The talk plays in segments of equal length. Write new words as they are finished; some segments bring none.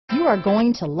you are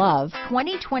going to love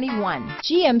 2021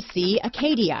 GMC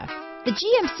Acadia. The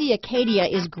GMC Acadia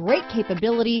is great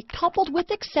capability coupled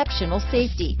with exceptional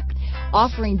safety.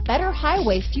 Offering better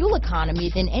highway fuel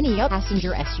economy than any other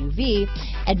passenger SUV,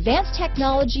 advanced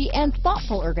technology and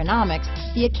thoughtful ergonomics,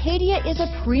 the Acadia is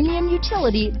a premium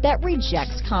utility that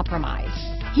rejects compromise.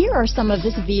 Here are some of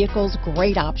this vehicle's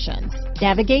great options: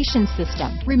 navigation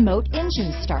system, remote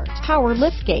engine start, power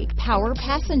liftgate, power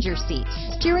passenger seat,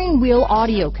 steering wheel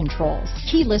audio controls,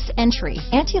 keyless entry,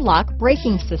 anti-lock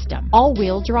braking system,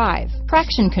 all-wheel drive,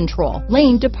 traction control,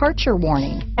 lane departure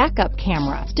warning, backup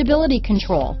camera, stability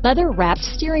control, leather-wrapped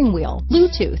steering wheel,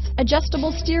 Bluetooth,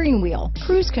 adjustable steering wheel,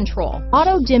 cruise control,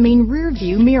 auto-dimming rear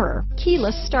view mirror,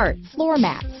 keyless start, floor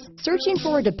mats. Searching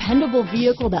for a dependable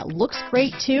vehicle that looks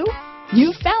great too?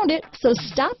 You found it, so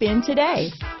stop in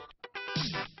today.